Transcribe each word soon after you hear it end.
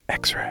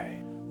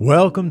X-Ray.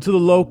 Welcome to The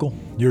Local,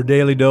 your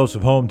daily dose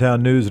of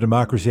hometown news and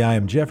democracy. I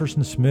am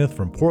Jefferson Smith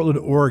from Portland,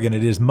 Oregon.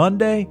 It is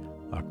Monday,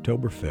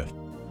 October 5th.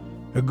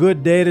 A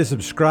good day to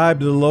subscribe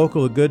to The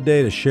Local, a good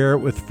day to share it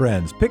with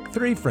friends. Pick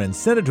 3 friends,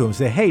 send it to them,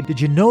 say, hey, did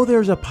you know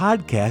there's a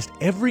podcast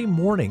every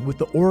morning with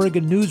the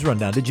Oregon News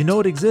Rundown? Did you know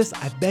it exists?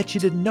 I bet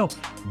you didn't know.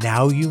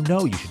 Now you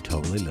know. You should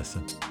totally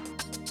listen.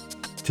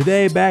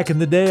 Today, back in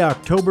the day,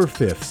 October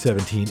 5th,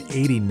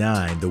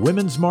 1789, the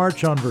Women's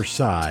March on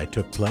Versailles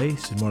took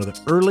place in one of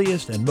the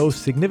earliest and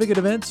most significant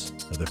events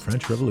of the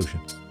French Revolution.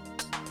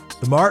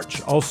 The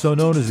march, also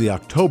known as the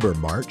October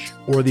March,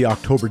 or the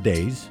October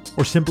Days,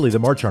 or simply the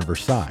March on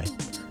Versailles,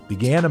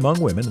 began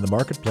among women in the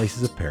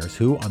marketplaces of Paris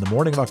who, on the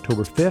morning of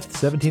October 5th,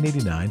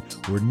 1789,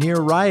 were near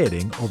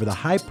rioting over the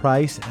high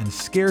price and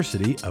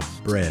scarcity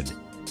of bread.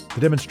 The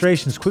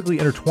demonstrations quickly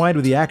intertwined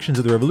with the actions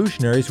of the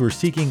revolutionaries who were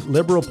seeking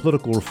liberal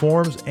political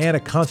reforms and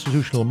a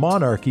constitutional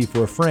monarchy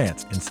for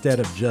France, instead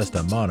of just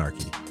a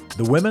monarchy.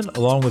 The women,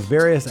 along with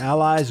various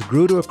allies,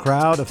 grew to a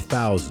crowd of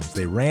thousands.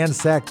 They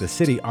ransacked the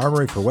city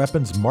armory for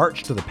weapons,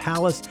 marched to the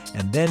palace,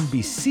 and then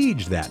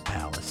besieged that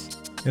palace.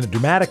 In a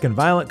dramatic and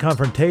violent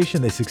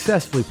confrontation, they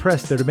successfully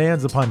pressed their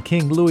demands upon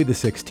King Louis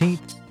XVI.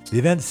 The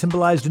event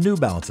symbolized a new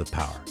balance of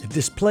power. It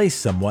displaced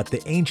somewhat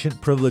the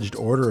ancient privileged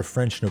order of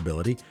French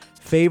nobility,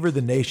 favored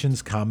the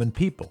nation's common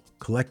people,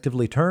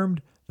 collectively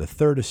termed the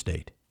Third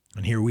Estate.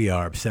 And here we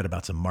are, upset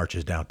about some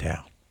marches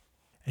downtown.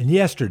 And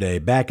yesterday,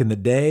 back in the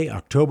day,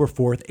 October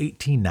 4th,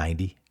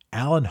 1890,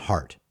 Alan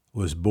Hart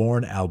was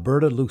born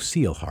Alberta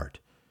Lucille Hart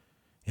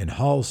in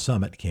Hall's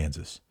Summit,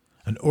 Kansas.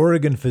 An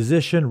Oregon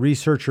physician,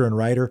 researcher, and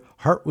writer,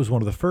 Hart was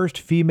one of the first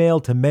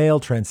female-to-male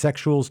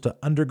transsexuals to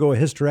undergo a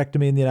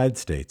hysterectomy in the United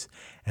States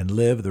and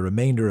live the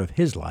remainder of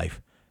his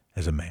life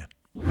as a man.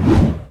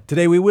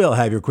 Today we will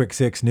have your Quick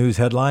 6 news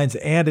headlines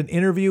and an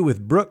interview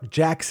with Brooke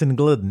Jackson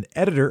Glidden,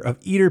 editor of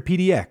Eater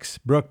PDX.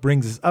 Brooke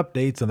brings us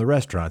updates on the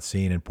restaurant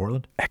scene in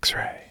Portland.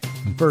 X-Ray.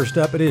 And first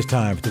up, it is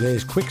time for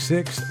today's Quick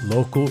 6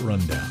 local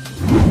rundown.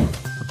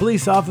 A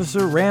police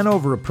officer ran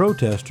over a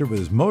protester with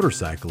his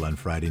motorcycle on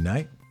Friday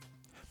night.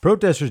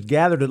 Protesters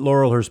gathered at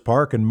Laurelhurst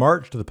Park and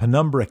marched to the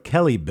Penumbra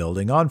Kelly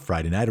building on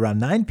Friday night. Around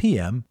 9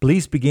 p.m.,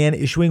 police began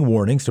issuing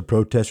warnings to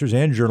protesters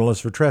and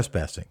journalists for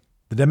trespassing.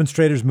 The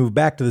demonstrators moved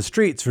back to the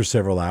streets for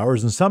several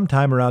hours, and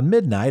sometime around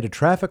midnight, a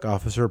traffic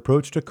officer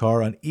approached a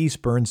car on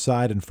East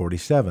Burnside and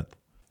 47th.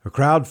 A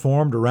crowd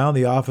formed around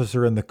the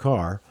officer and the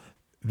car.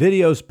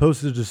 Videos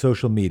posted to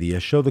social media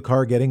show the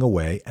car getting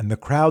away and the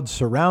crowd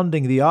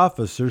surrounding the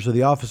officer so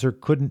the officer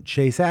couldn't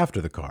chase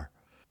after the car.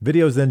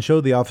 Videos then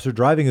showed the officer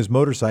driving his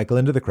motorcycle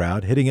into the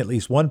crowd, hitting at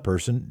least one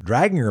person,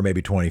 dragging her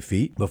maybe 20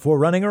 feet before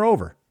running her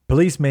over.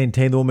 Police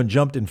maintain the woman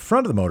jumped in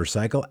front of the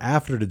motorcycle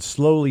after it had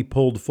slowly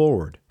pulled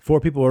forward. 4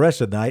 people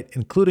arrested tonight,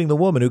 including the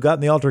woman who got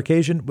in the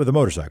altercation with a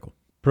motorcycle.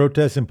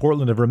 Protests in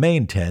Portland have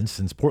remained tense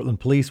since Portland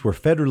police were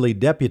federally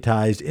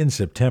deputized in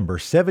September.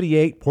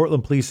 78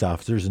 Portland police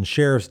officers and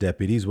sheriff's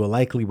deputies will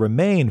likely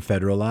remain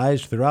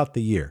federalized throughout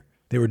the year.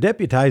 They were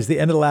deputized the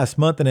end of last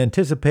month in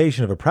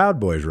anticipation of a Proud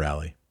Boys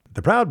rally.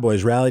 The Proud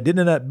Boys rally didn't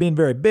end up being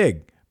very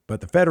big, but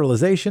the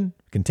federalization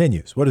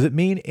continues. What does it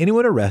mean?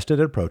 Anyone arrested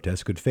at a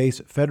protest could face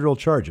federal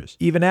charges.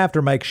 Even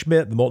after Mike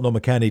Schmidt, the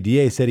Multnomah County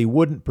DA, said he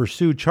wouldn't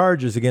pursue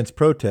charges against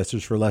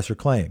protesters for lesser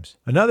claims.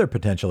 Another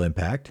potential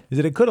impact is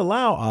that it could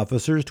allow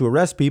officers to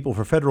arrest people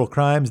for federal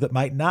crimes that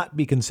might not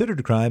be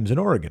considered crimes in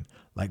Oregon,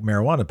 like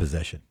marijuana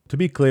possession. To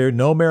be clear,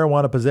 no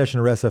marijuana possession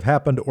arrests have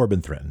happened or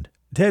been threatened.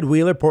 Ted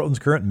Wheeler, Portland's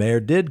current mayor,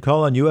 did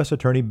call on U.S.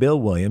 Attorney Bill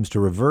Williams to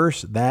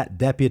reverse that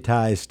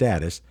deputized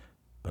status.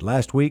 But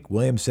last week,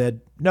 Williams said,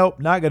 nope,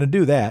 not going to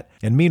do that.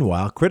 And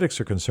meanwhile, critics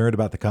are concerned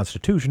about the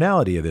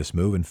constitutionality of this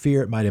move and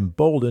fear it might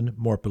embolden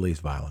more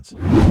police violence.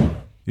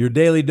 Your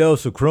daily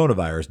dose of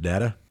coronavirus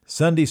data.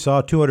 Sunday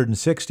saw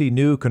 260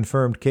 new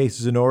confirmed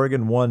cases in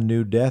Oregon, 1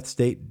 new death.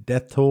 State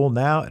death toll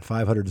now at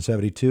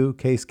 572.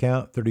 Case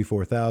count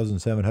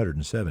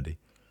 34,770.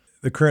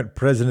 The current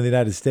president of the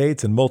United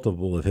States and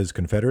multiple of his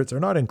confederates are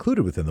not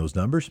included within those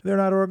numbers. They're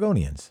not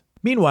Oregonians.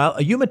 Meanwhile,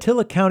 a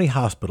Umatilla County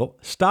hospital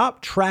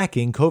stopped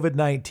tracking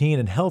COVID-19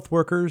 and health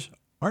workers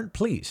aren't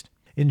pleased.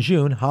 In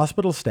June,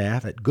 hospital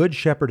staff at Good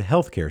Shepherd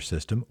Healthcare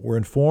System were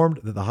informed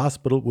that the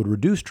hospital would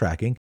reduce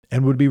tracking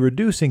and would be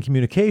reducing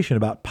communication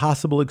about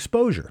possible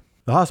exposure.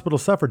 The hospital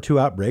suffered 2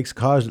 outbreaks,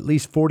 caused at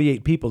least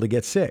 48 people to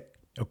get sick.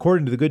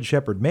 According to the Good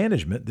Shepherd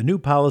management, the new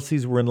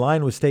policies were in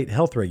line with state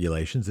health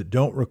regulations that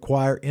don't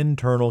require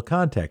internal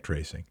contact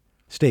tracing.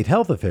 State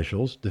health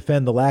officials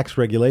defend the lax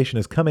regulation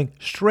as coming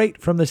straight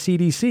from the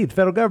CDC, the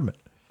federal government.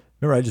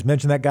 Remember, I just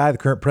mentioned that guy, the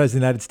current president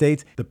of the United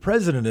States? The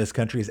president of this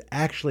country is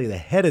actually the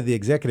head of the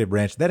executive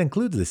branch. That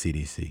includes the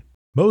CDC.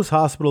 Most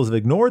hospitals have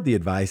ignored the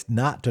advice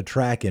not to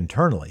track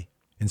internally,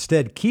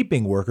 instead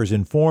keeping workers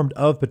informed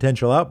of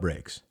potential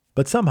outbreaks.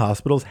 But some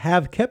hospitals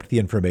have kept the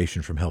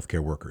information from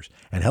healthcare workers,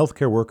 and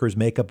healthcare workers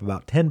make up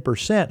about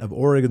 10% of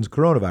Oregon's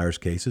coronavirus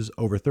cases,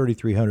 over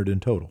 3,300 in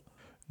total.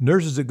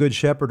 Nurses at Good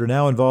Shepherd are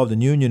now involved in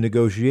union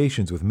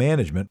negotiations with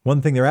management.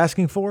 One thing they're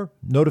asking for?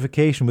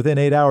 Notification within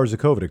 8 hours of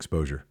COVID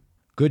exposure.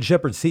 Good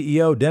Shepherd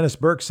CEO Dennis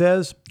Burke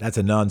says that's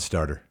a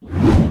non-starter.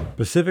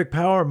 Pacific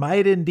Power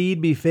might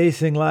indeed be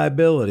facing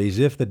liabilities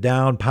if the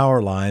downed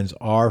power lines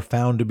are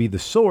found to be the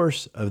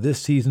source of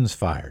this season's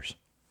fires.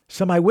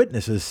 Some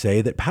eyewitnesses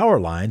say that power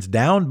lines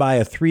downed by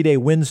a 3-day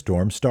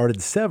windstorm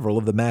started several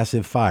of the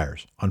massive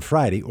fires. On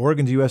Friday,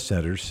 Oregon's U.S.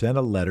 senators sent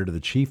a letter to the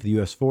chief of the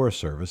U.S. Forest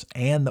Service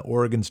and the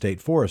Oregon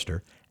State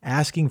Forester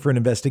asking for an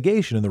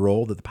investigation in the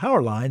role that the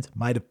power lines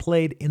might have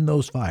played in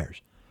those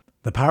fires.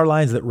 The power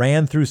lines that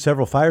ran through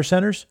several fire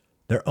centers,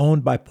 they're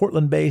owned by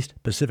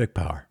Portland-based Pacific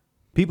Power.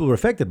 People who were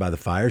affected by the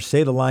fires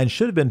say the lines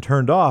should have been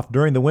turned off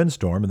during the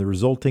windstorm and the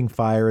resulting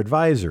fire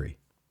advisory.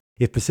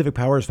 If Pacific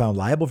Power is found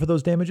liable for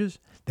those damages,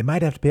 they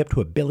might have to pay up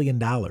to $1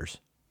 billion.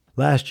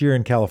 Last year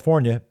in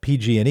California,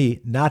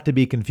 PG&E, not to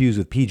be confused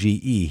with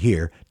PGE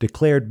here,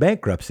 declared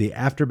bankruptcy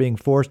after being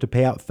forced to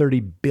pay out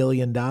 $30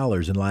 billion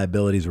in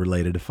liabilities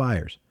related to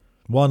fires.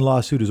 One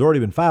lawsuit has already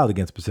been filed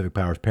against Pacific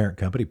Power's parent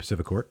company,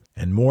 Pacificorp,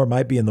 and more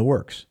might be in the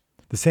works.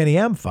 The San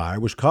Am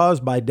fire was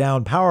caused by a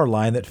downed power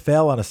line that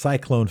fell on a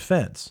cyclone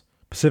fence.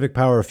 Pacific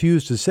Power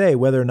refused to say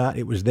whether or not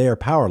it was their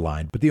power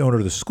line, but the owner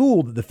of the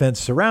school that the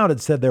fence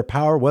surrounded said their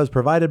power was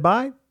provided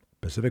by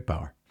Pacific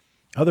Power.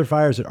 Other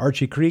fires at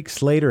Archie Creek,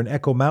 Slater, and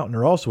Echo Mountain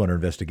are also under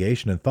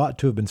investigation and thought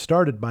to have been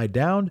started by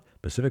downed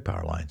Pacific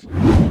Power lines.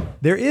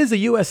 There is a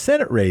U.S.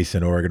 Senate race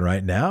in Oregon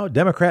right now.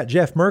 Democrat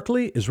Jeff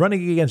Merkley is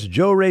running against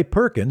Joe Ray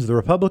Perkins, the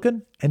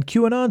Republican and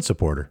QAnon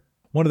supporter.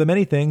 One of the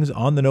many things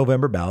on the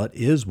November ballot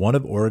is one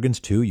of Oregon's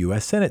 2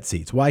 U.S. Senate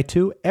seats. Why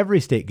 2? Every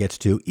state gets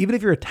 2. Even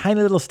if you're a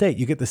tiny little state,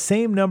 you get the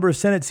same number of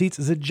Senate seats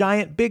as a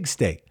giant big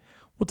state.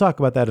 We'll talk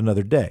about that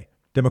another day.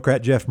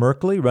 Democrat Jeff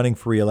Merkley, running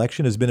for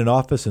re-election, has been in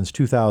office since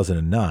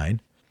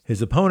 2009.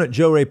 His opponent,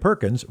 Joe Ray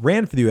Perkins,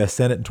 ran for the U.S.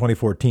 Senate in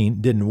 2014,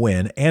 didn't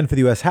win, and for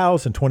the U.S.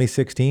 House in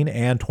 2016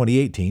 and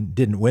 2018,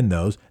 didn't win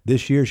those.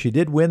 This year, she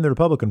did win the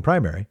Republican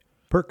primary.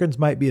 Perkins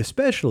might be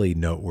especially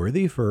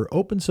noteworthy for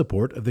open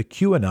support of the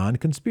QAnon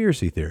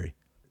conspiracy theory.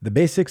 The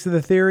basics of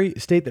the theory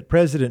state that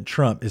President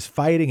Trump is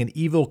fighting an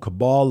evil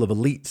cabal of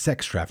elite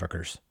sex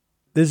traffickers.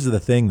 This is the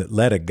thing that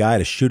led a guy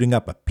to shooting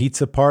up a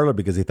pizza parlor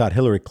because he thought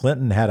Hillary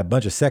Clinton had a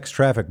bunch of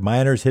sex-trafficked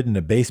minors hidden in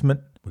a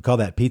basement. We call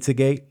that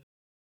Pizzagate.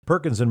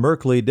 Perkins and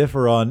Merkley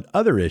differ on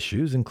other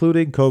issues,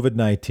 including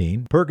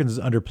COVID-19. Perkins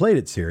has underplayed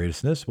its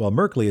seriousness, while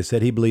Merkley has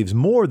said he believes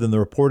more than the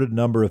reported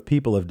number of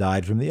people have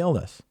died from the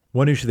illness.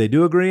 One issue they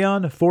do agree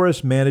on,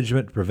 forest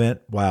management to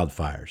prevent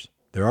wildfires.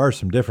 There are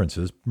some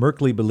differences.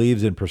 Merkley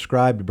believes in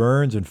prescribed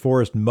burns and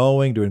forest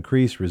mowing to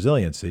increase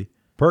resiliency.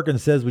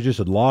 Perkins says we just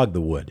should log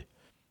the wood.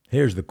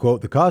 Here's the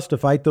quote: "The cost to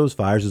fight those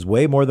fires is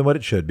way more than what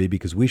it should be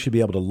because we should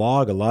be able to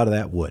log a lot of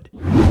that wood."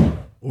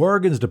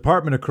 Oregon's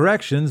Department of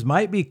Corrections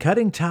might be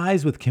cutting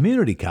ties with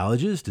community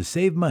colleges to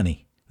save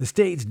money. The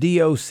state's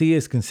DOC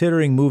is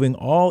considering moving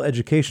all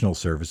educational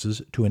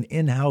services to an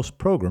in-house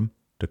program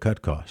to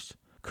cut costs.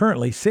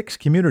 Currently, 6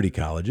 community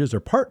colleges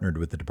are partnered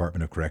with the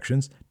Department of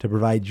Corrections to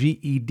provide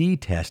GED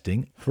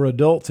testing for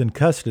adults in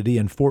custody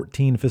in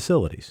 14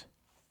 facilities.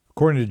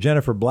 According to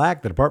Jennifer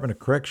Black, the Department of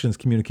Corrections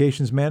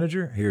Communications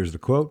Manager, here's the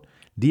quote: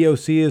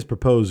 "DOC is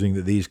proposing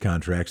that these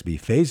contracts be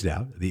phased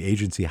out. The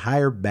agency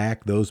hire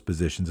back those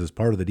positions as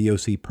part of the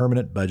DOC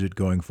permanent budget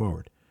going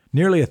forward."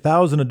 Nearly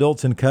 1,000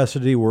 adults in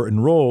custody were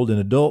enrolled in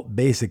adult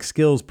basic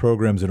skills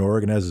programs in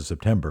Oregon as of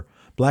September.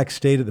 Black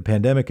stated the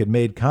pandemic had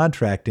made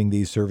contracting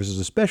these services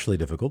especially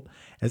difficult,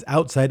 as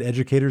outside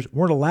educators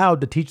weren't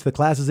allowed to teach the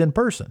classes in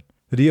person.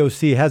 The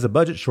DOC has a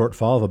budget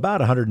shortfall of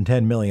about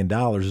 $110 million,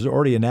 has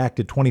already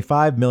enacted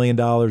 $25 million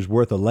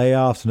worth of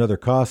layoffs and other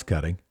cost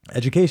cutting.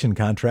 Education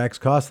contracts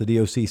cost the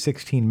DOC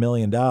 $16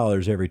 million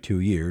every 2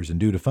 years, and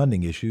due to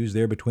funding issues,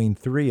 they're between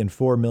 $3 and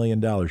 $4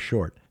 million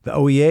short. The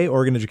OEA,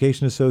 Oregon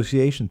Education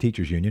Association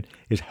Teachers Union,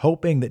 is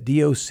hoping that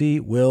DOC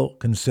will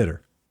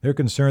consider. They're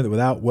concerned that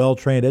without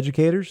well-trained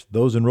educators,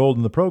 those enrolled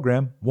in the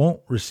program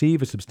won't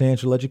receive a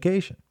substantial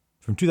education.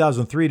 From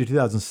 2003 to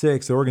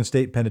 2006, the Oregon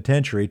State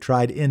Penitentiary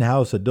tried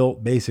in-house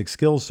adult basic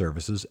skills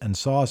services and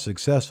saw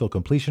successful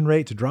completion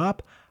rates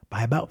drop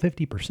by about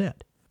 50%.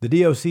 The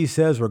DOC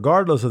says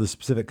regardless of the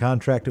specific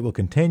contract, it will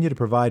continue to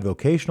provide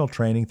vocational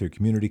training through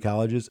community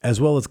colleges, as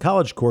well as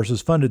college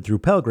courses funded through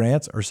Pell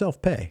Grants or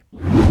self-pay.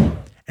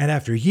 And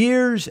after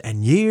years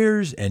and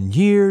years and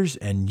years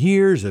and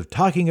years of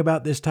talking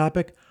about this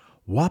topic,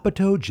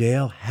 Wapato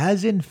Jail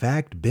has in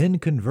fact been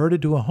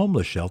converted to a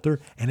homeless shelter,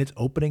 and it's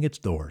opening its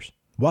doors.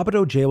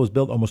 Wapato Jail was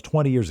built almost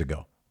 20 years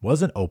ago.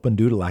 Wasn't open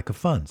due to lack of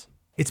funds.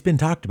 It's been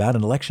talked about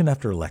in election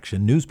after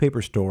election,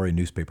 newspaper story,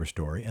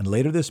 and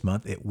later this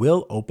month it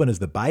will open as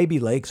the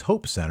Bybee Lakes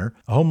Hope Center,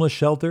 a homeless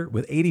shelter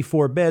with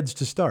 84 beds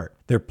to start.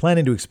 They're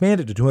planning to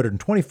expand it to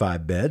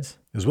 225 beds,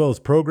 as well as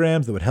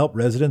programs that would help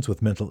residents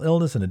with mental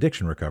illness and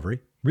addiction recovery.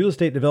 Real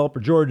estate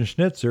developer Jordan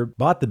Schnitzer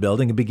bought the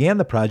building and began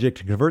the project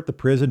to convert the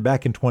prison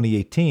back in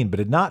 2018, but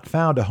had not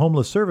found a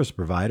homeless service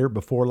provider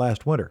before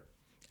last winter.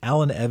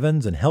 Alan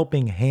Evans and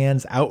Helping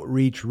Hands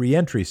Outreach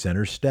Reentry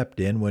Center stepped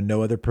in when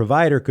no other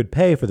provider could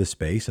pay for the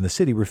space and the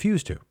city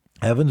refused to.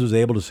 Evans was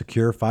able to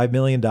secure $5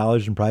 million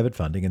in private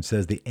funding and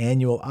says the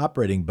annual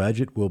operating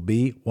budget will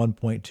be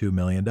 $1.2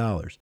 million.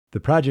 The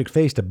project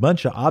faced a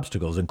bunch of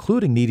obstacles,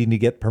 including needing to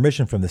get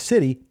permission from the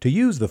city to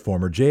use the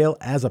former jail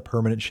as a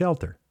permanent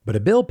shelter. But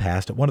a bill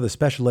passed at one of the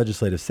special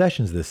legislative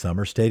sessions this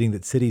summer stating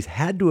that cities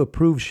had to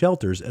approve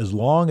shelters as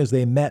long as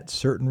they met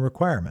certain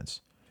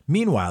requirements.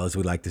 Meanwhile, as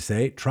we like to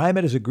say,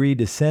 TriMet has agreed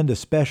to send a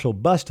special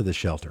bus to the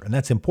shelter, and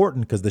that's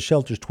important because the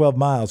shelter's 12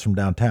 miles from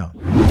downtown.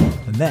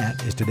 And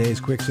that is today's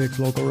Quick 6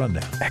 Local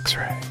Rundown.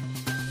 X-Ray.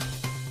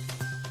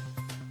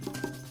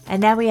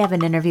 And now we have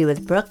an interview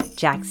with Brooke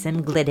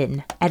Jackson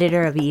Glidden,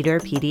 editor of Eater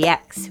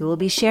PDX, who will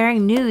be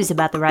sharing news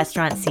about the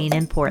restaurant scene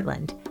in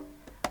Portland.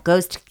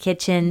 Ghost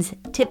kitchens,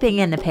 tipping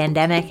in the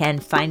pandemic,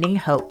 and finding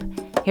hope.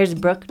 Here's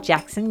Brooke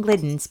Jackson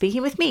Glidden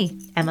speaking with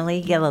me,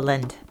 Emily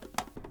Gilliland.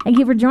 Thank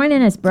you for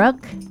joining us,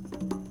 Brooke.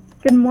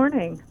 Good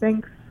morning.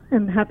 Thanks,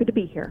 and happy to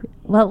be here.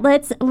 Well,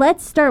 let's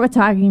start with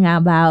talking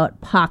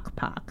about Pok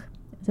Pok.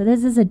 So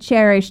this is a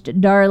cherished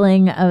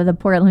darling of the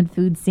Portland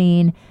food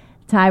scene.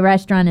 Thai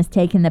restaurant has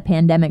taken the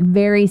pandemic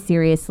very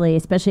seriously,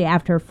 especially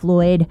after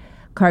Floyd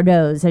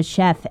Cardoz, a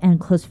chef and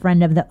close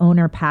friend of the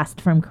owner, passed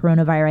from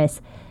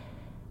coronavirus.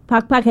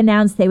 Pok Pok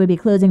announced they would be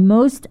closing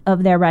most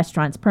of their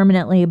restaurants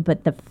permanently,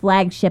 but the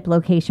flagship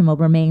location will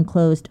remain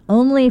closed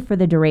only for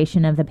the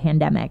duration of the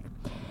pandemic.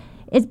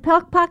 Is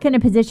Pok Pok in a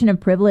position of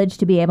privilege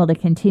to be able to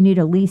continue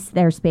to lease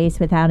their space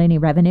without any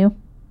revenue?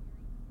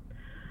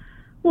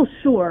 Well,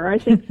 sure. I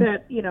think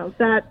that,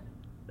 that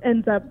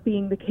ends up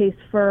being the case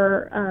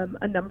for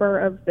a number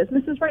of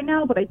businesses right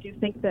now, but I do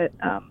think that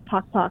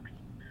Pok Pok's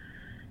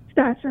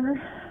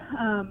stature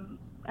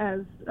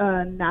as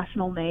a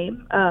national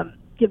name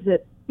gives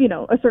it,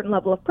 a certain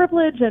level of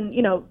privilege, and,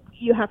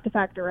 you have to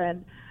factor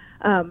in,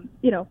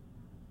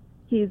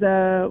 he's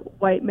a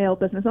white male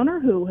business owner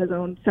who has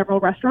owned several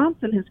restaurants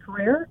in his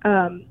career.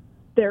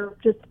 There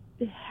just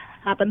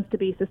happens to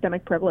be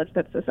systemic privilege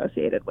that's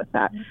associated with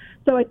that.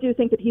 So I do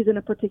think that he's in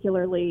a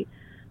particularly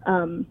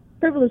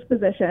privileged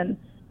position,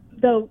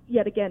 though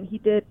yet again he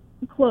did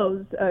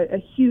close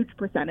a huge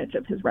percentage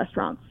of his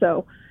restaurants.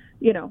 So,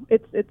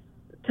 it's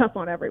tough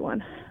on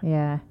everyone.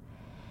 Yeah.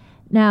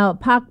 Now,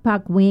 Pok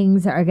Pok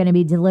wings are going to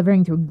be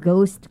delivering through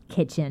ghost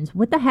kitchens.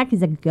 What the heck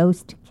is a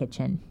ghost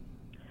kitchen?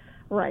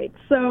 Right.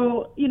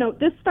 So,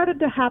 this started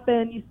to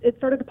happen. It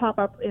started to pop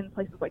up in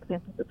places like San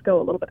Francisco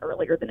a little bit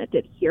earlier than it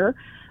did here.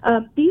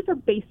 These are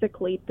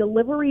basically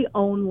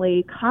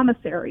delivery-only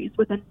commissaries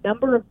with a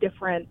number of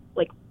different,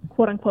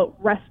 quote-unquote,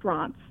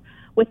 restaurants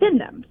within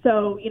them.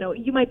 So,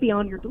 you might be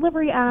on your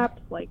delivery apps,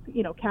 like,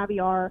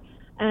 Caviar,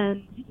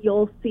 and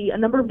you'll see a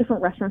number of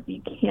different restaurants that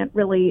you can't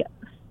really,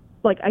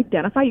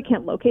 identify. You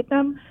can't locate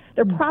them.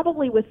 They're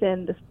probably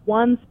within this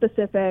one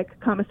specific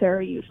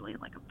commissary, usually in,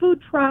 a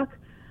food truck,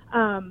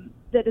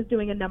 that is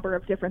doing a number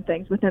of different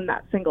things within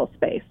that single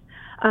space.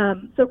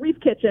 So Reef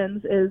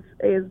Kitchens is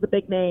the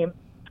big name.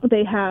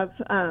 They have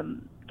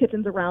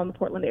kitchens around the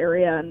Portland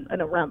area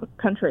and around the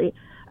country.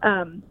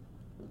 And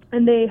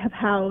they have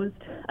housed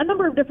a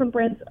number of different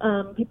brands.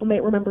 People may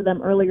remember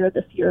them earlier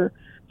this year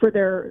for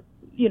their,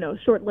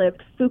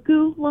 short-lived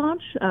Fuku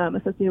launch,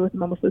 associated with the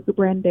Momofuku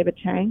brand, David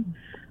Chang.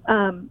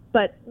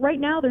 But right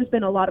now there's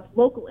been a lot of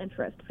local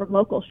interest from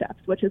local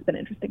chefs, which has been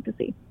interesting to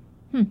see.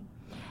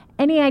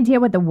 Any idea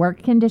what the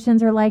work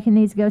conditions are like in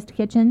these ghost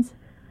kitchens?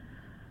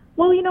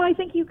 Well, I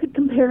think you could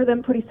compare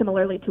them pretty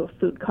similarly to a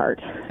food cart.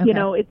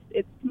 Okay.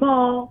 It's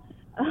small.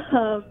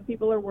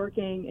 People are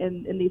working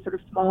in these sort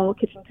of small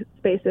kitchen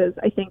spaces.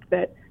 I think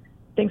that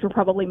things were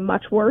probably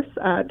much worse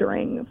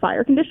during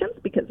fire conditions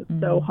because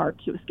it's so hard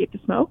to escape the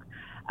smoke.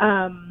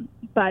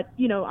 But,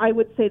 I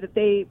would say that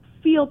they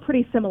feel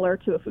pretty similar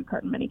to a food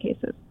cart in many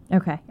cases.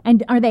 Okay.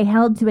 And are they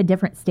held to a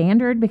different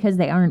standard because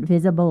they aren't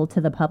visible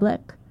to the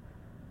public?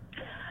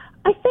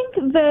 I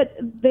think that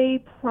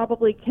they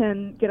probably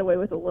can get away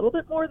with a little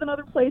bit more than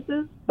other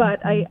places,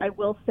 but I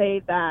will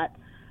say that,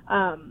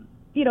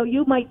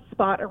 you might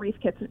spot a Reef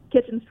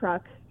Kitchens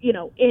truck,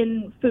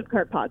 in food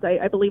cart pods.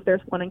 I believe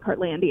there's one in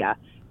Cartlandia.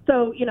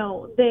 So,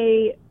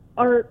 they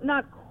are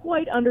not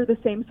quite under the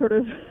same sort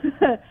of,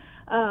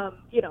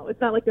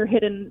 it's not like they're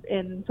hidden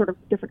in sort of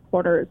different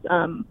corners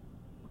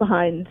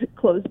behind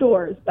closed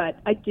doors, but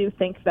I do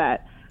think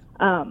that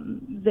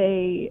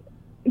they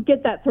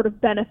get that sort of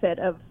benefit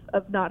of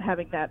not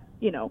having that,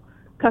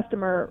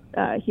 customer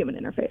human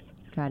interface.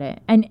 Got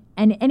it. And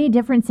any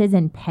differences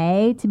in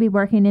pay to be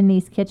working in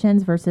these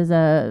kitchens versus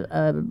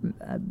a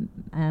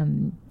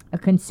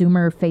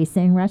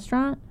consumer-facing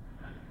restaurant?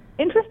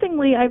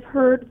 Interestingly, I've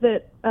heard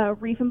that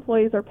Reef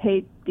employees are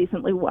paid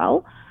decently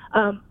well.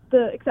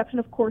 The exception,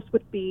 of course,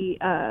 would be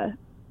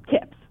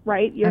tips,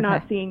 right? You're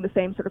not seeing the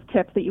same sort of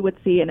tips that you would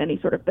see in any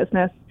sort of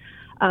business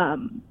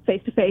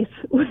face-to-face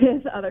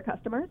with other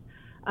customers.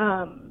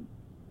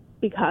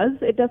 Because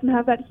it doesn't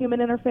have that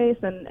human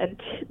interface and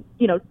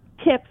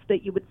tips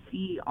that you would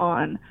see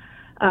on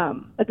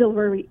a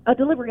delivery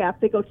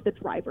app. They go to the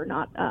driver,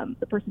 not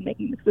the person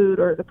making the food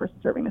or the person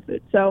serving the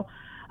food. So,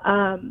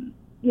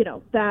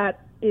 that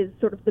is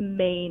sort of the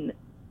main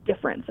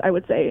difference, I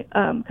would say,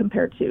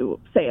 compared to,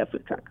 say, a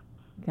food truck.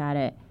 Got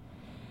it.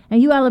 Now,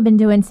 you all have been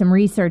doing some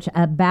research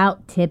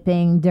about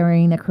tipping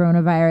during the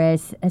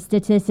coronavirus.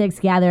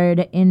 Statistics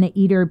gathered in the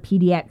Eater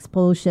PDX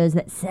poll shows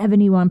that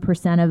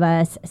 71% of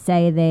us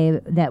say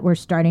that we're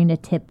starting to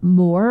tip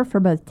more for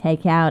both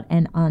takeout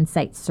and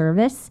on-site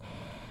service.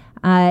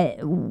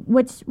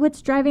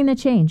 What's driving the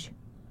change?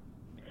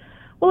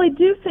 Well, I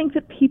do think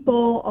that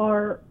people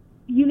are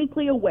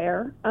uniquely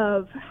aware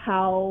of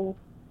how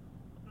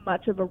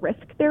much of a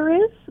risk there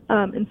is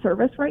in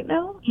service right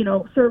now. You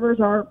know, servers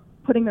are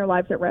putting their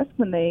lives at risk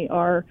when they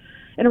are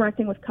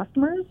interacting with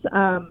customers. There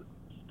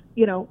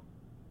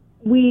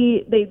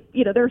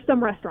are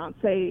some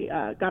restaurants, say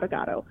Gato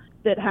Gato,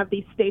 that have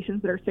these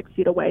stations that are 6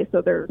 feet away,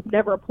 so there's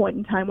never a point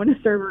in time when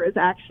a server is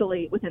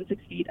actually within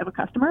 6 feet of a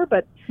customer.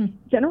 But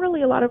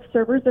generally, a lot of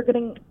servers are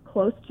getting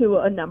close to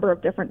a number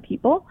of different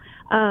people,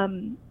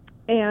 and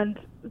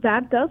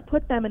that does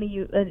put them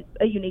in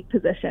a unique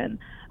position.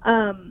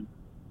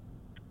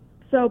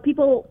 So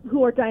people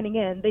who are dining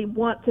in, they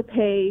want to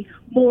pay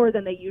more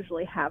than they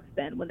usually have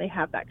been when they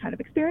have that kind of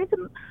experience.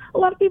 And a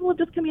lot of people have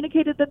just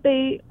communicated that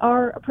they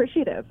are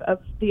appreciative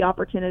of the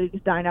opportunity to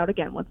dine out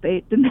again once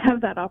they didn't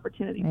have that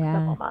opportunity for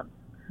several months.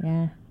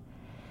 Yeah.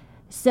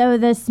 So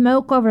the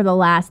smoke over the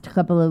last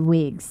couple of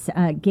weeks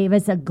gave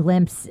us a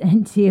glimpse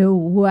into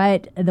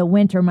what the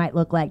winter might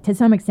look like to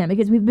some extent,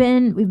 because we've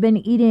been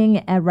eating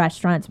at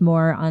restaurants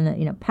more on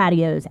the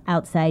patios,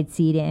 outside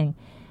seating.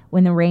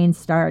 When the rain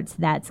starts,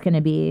 that's going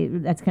to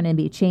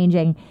be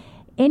changing.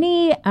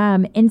 Any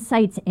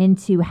insights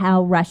into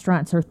how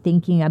restaurants are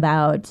thinking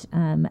about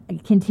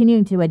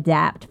continuing to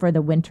adapt for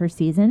the winter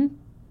season?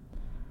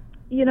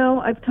 You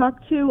know, I've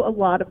talked to a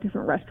lot of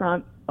different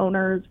restaurant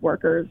owners,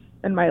 workers,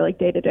 and my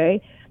day to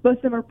day. Most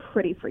of them are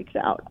pretty freaked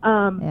out.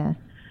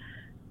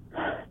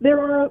 There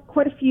are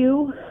quite a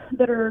few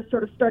that are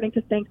sort of starting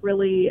to think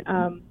really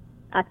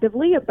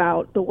actively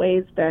about the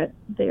ways that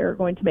they're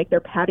going to make their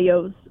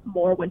patios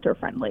more winter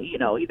friendly,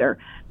 either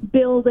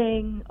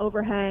building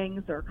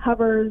overhangs or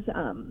covers.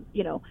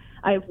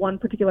 I have one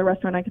particular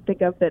restaurant I can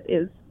think of that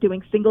is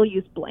doing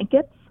single-use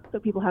blankets. So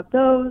people have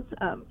those,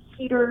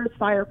 heaters,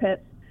 fire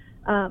pits.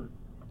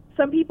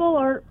 Some people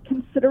are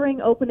considering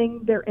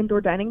opening their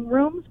indoor dining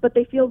rooms, but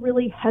they feel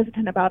really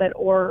hesitant about it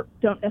or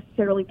don't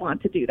necessarily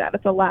want to do that.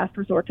 It's a last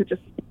resort to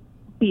just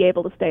be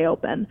able to stay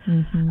open.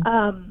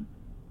 Mm-hmm.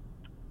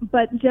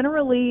 But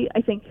generally,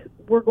 I think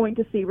we're going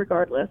to see,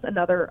 regardless,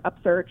 another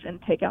upsurge in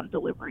takeout and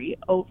delivery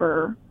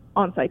over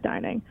on-site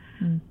dining.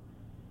 Mm.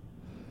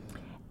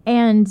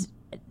 And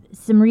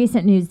some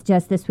recent news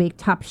just this week,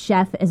 Top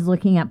Chef is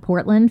looking at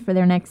Portland for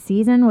their next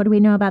season. What do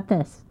we know about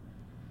this?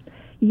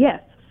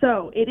 Yes.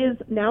 So it is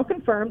now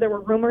confirmed. There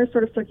were rumors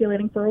sort of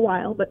circulating for a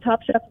while, but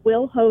Top Chef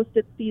will host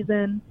its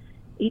season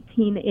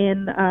 18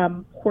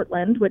 in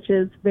Portland, which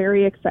is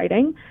very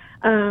exciting.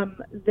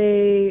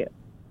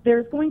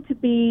 There's going to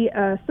be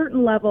a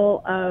certain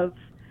level of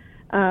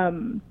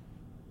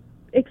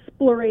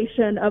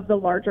exploration of the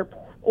larger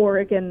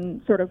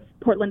Oregon sort of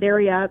Portland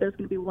area. There's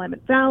going to be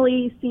Willamette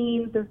Valley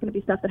scenes. There's going to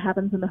be stuff that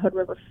happens in the Hood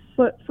River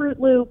Fruit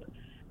Loop,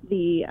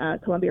 the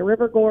Columbia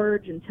River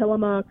Gorge, and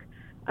Tillamook.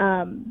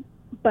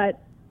 But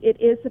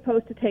it is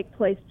supposed to take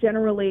place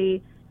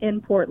generally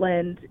in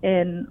Portland,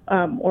 in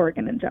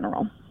Oregon in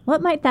general.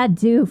 What might that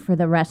do for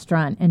the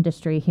restaurant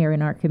industry here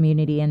in our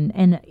community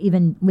and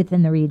even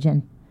within the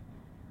region?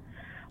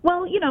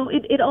 Well,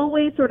 it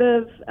always sort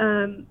of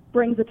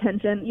brings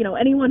attention.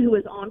 Anyone who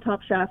is on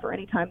Top Chef, or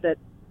any time that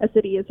a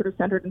city is sort of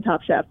centered in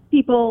Top Chef,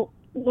 people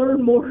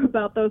learn more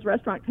about those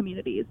restaurant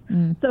communities.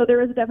 Mm. So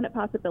there is a definite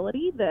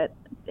possibility that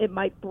it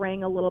might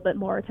bring a little bit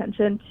more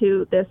attention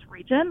to this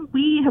region.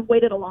 We have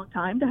waited a long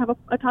time to have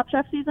a Top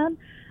Chef season.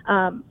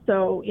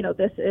 So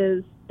this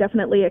is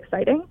definitely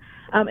exciting.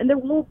 And there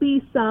will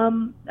be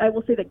I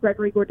will say that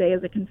Gregory Gourdet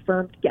is a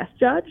confirmed guest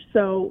judge.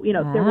 So,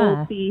 there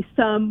will be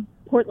some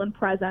Portland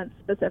presence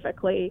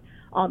specifically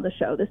on the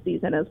show this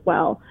season as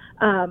well.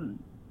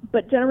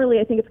 But generally,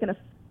 I think it's going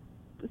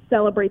to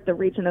celebrate the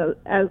region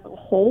as a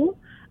whole.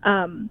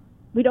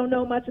 We don't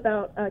know much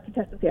about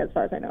contestants yet, as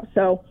far as I know.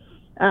 So,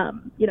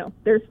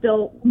 there's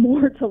still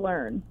more to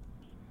learn.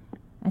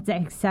 That's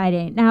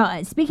exciting.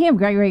 Now, speaking of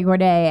Gregory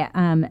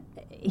Gourdet,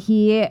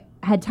 he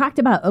had talked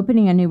about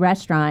opening a new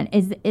restaurant.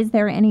 Is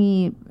there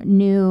any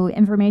new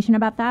information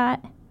about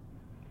that?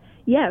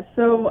 Yes.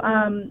 So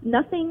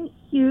nothing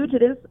huge.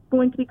 It is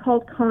going to be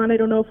called Con. I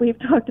don't know if we've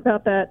talked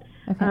about that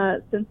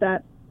since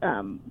that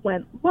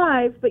went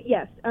live. But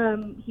yes,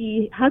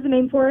 he has a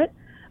name for it.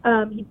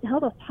 He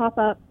held a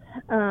pop-up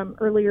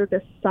earlier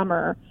this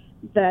summer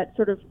that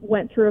sort of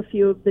went through a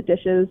few of the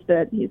dishes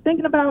that he's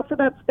thinking about for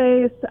that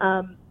space.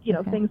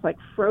 Things like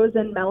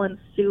frozen melon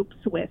soups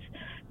with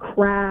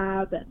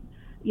crab and,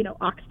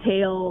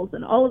 oxtails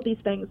and all of these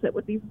things that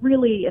would be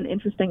really an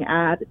interesting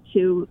add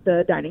to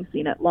the dining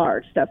scene at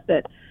large, stuff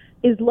that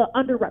is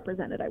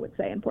underrepresented, I would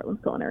say, in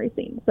Portland's culinary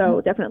scene.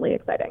 So definitely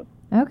exciting.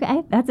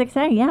 Okay, that's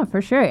exciting. Yeah,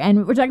 for sure.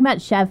 And we're talking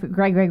about Chef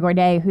Gregory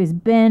Gourdet, who's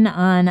been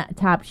on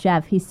Top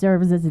Chef. He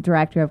serves as the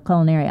director of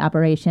culinary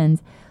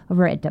operations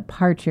over at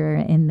Departure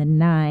in the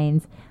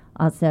Nines.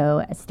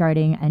 also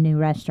starting a new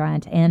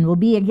restaurant and will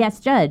be a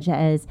guest judge,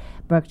 as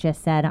Brooke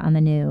just said, on the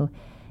new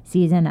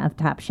season of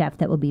Top Chef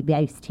that will be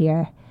based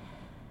here.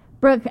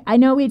 Brooke, I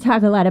know we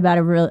talk a lot about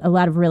a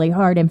lot of really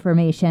hard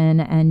information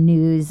and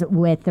news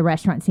with the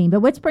restaurant scene,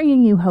 but what's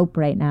bringing you hope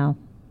right now?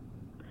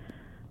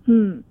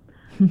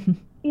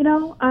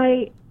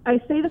 I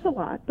say this a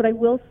lot, but I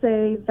will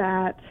say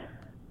that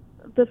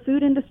the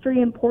food industry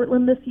in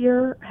Portland this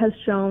year has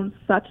shown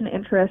such an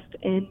interest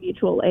in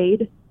mutual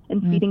aid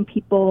and feeding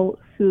people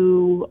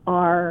who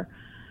are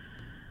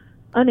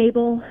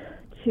unable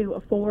to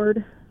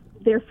afford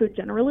their food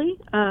generally.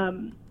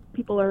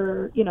 People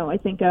are, I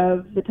think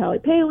of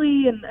Vitaly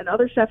Paley and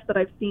other chefs that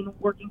I've seen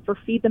working for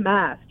Feed the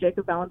Mass,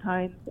 Jacob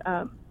Valentine's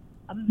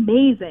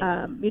amazing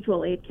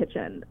mutual aid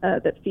kitchen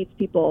that feeds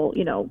people,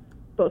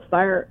 both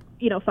fire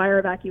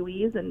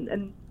evacuees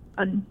and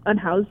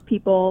unhoused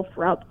people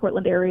throughout the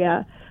Portland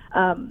area.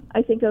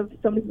 I think of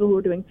so many people who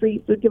are doing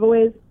free food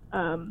giveaways.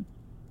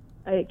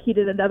 Key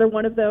did another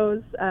one of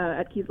those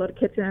at Key's Loaded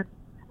Kitchen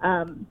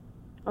on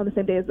the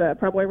same day as the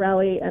Proud Boy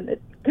rally, and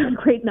it got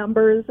great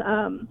numbers.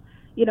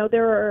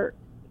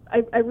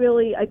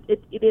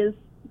 It is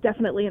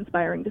definitely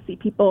inspiring to see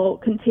people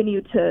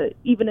continue to,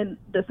 even in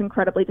this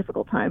incredibly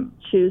difficult time,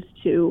 choose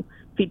to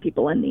feed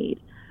people in need.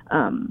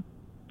 And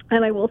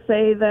I will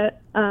say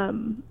that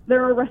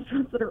there are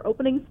restaurants that are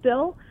opening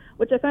still,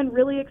 which I find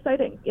really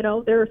exciting.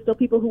 There are still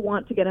people who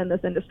want to get in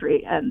this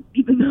industry, and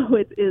even though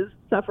it is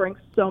suffering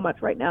so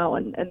much right now,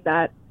 and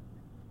that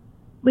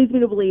leads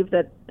me to believe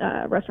that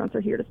restaurants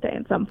are here to stay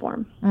in some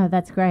form. Oh,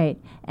 that's great.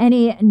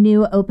 Any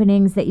new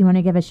openings that you want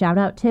to give a shout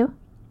out to?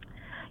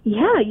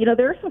 Yeah,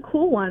 there are some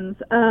cool ones.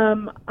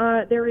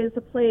 There is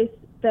a place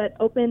that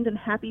opened in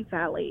Happy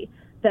Valley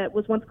that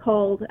was once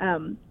called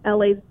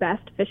LA's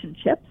Best Fish and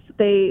Chips.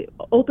 They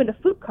opened a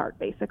food cart,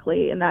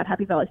 basically, in that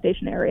Happy Valley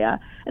Station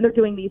area, and they're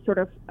doing these sort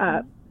of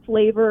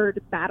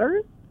flavored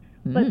batters.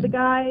 But the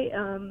guy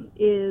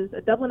is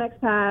a Dublin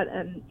expat,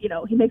 and,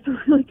 he makes a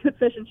really good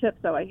fish and chips,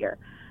 so I hear.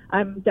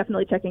 I'm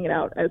definitely checking it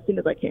out as soon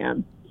as I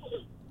can.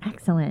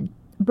 Excellent.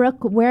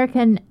 Brooke, where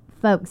can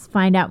folks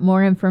find out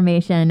more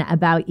information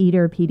about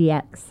Eater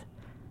PDX?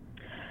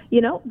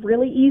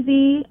 Really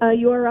easy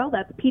URL.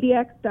 That's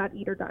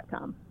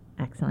pdx.eater.com.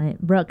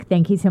 Excellent. Brooke,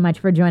 thank you so much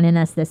for joining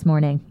us this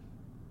morning.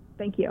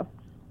 Thank you.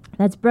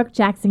 That's Brooke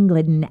Jackson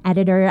Glidden,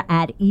 editor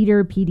at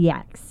Eater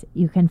PDX.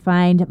 You can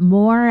find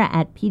more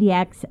at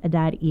pdx.eater.com.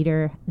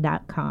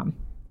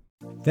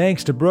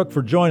 Thanks to Brooke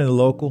for joining The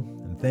Local,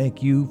 and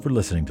thank you for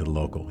listening to The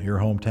Local, your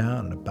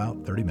hometown in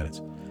about 30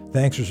 minutes.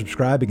 Thanks for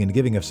subscribing and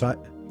giving a 5-star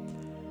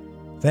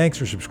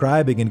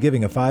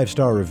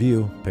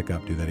review.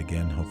 Do that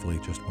again, hopefully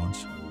just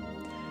once.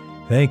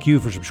 Thank you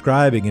for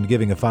subscribing and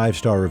giving a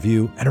 5-star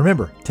review. And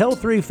remember, tell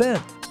 3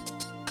 friends.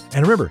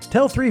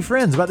 Tell 3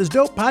 friends about this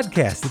dope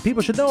podcast that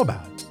people should know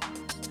about.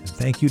 And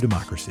thank you,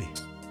 democracy.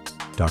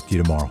 Talk to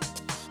you tomorrow.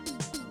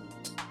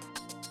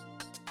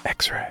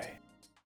 X-Ray.